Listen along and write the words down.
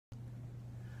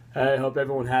Hey, hope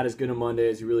everyone had as good a Monday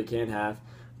as you really can have.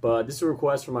 But this is a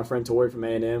request from my friend Tori from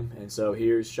A&M, and so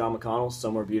here's Sean McConnell,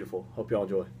 Somewhere Beautiful. Hope y'all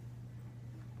enjoy.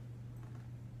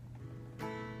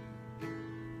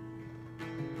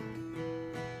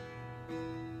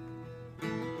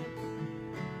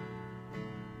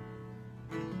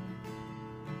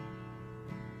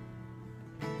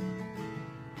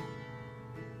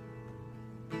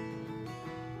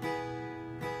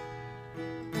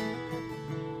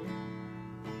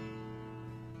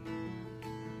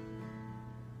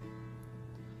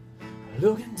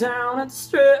 Looking down at the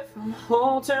strip from the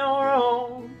hotel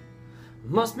room.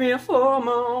 Must be a full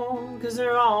moon, 'cause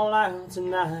they're all out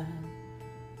tonight.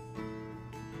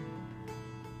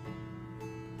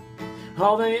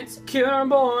 All the insecure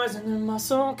boys in their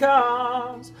muscle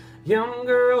cars, young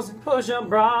girls in push-up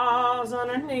bras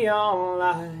under neon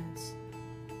lights.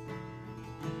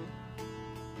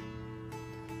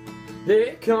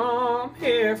 They come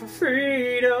here for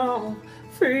freedom,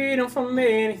 freedom from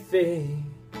anything.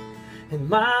 And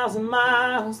miles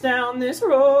down this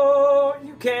road,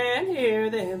 you can hear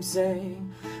them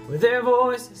sing with their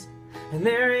voices and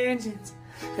their engines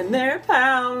and their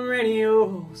power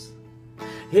radios.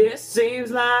 It seems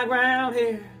like round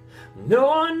here, no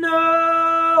one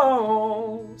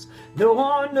knows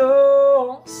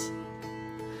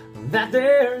that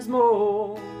there's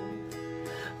more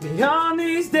beyond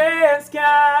these dead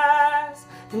skies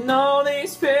and all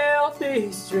these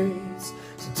filthy streets.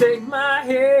 So take my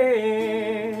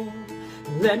hand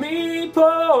and let me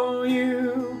pull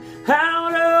you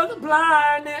out of the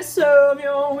blindness of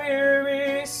your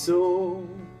weary soul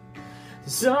to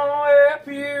somewhere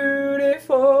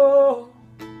beautiful,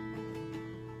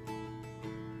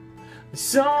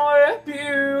 somewhere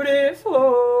beautiful,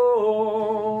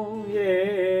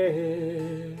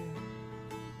 yeah.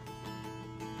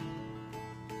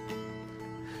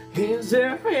 Is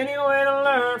there any way to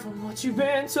learn from what you've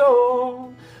been told?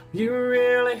 You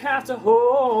really have to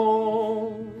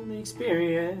hold the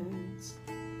experience.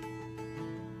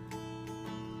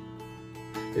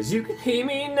 'Cause you can hear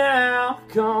me now,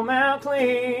 come out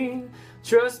clean.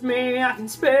 Trust me, I can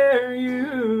spare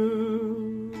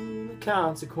you the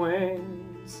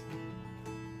consequence.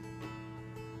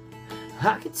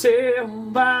 I can tell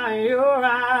by your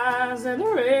eyes that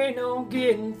there ain't no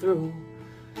getting through,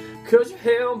 'cause you're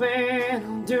hell-bent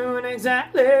on doing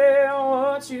exactly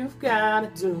what you've gotta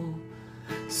do.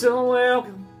 So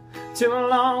welcome to a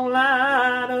long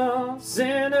line of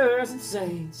sinners and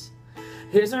saints.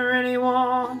 Is there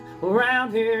anyone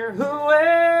around here who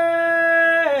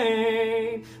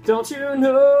ain't? Don't you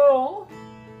know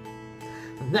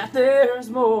that there's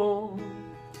more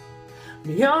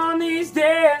beyond these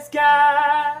dead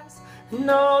skies and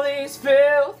all these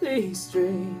filthy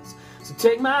streets? So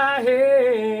take my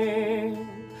hand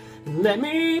and let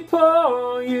me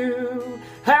pull you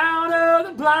out of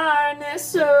the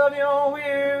blindness of your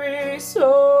weary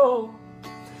soul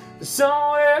to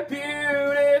somewhere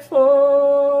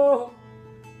beautiful,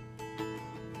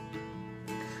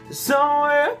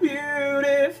 somewhere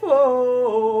beautiful,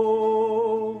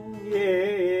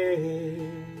 yeah.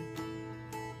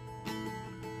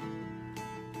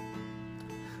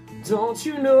 Don't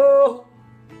you know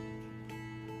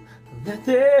that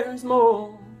there's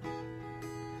more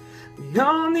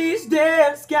beyond these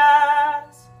dead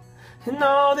skies and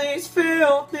all these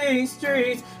filthy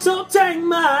streets? So take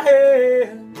my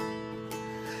hand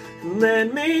and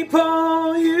let me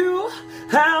pull you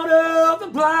out of the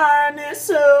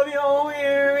blindness of your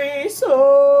weary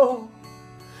soul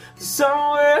to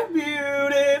somewhere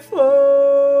beautiful,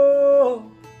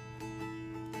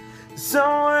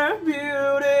 somewhere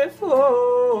beautiful,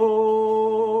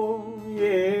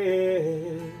 yeah.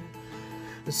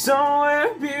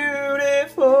 Somewhere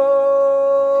beautiful,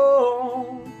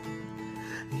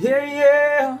 yeah,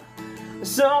 yeah.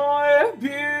 Somewhere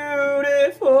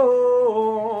beautiful,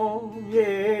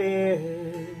 yeah.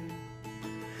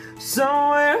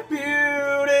 Somewhere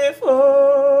beautiful,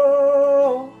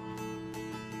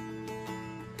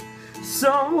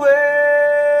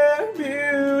 somewhere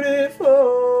beautiful,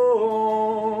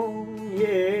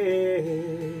 yeah.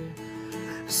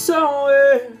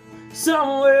 Somewhere,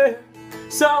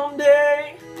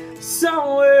 someday,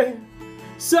 somewhere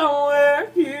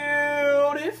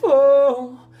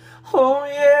beautiful, oh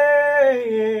yeah,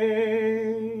 yeah.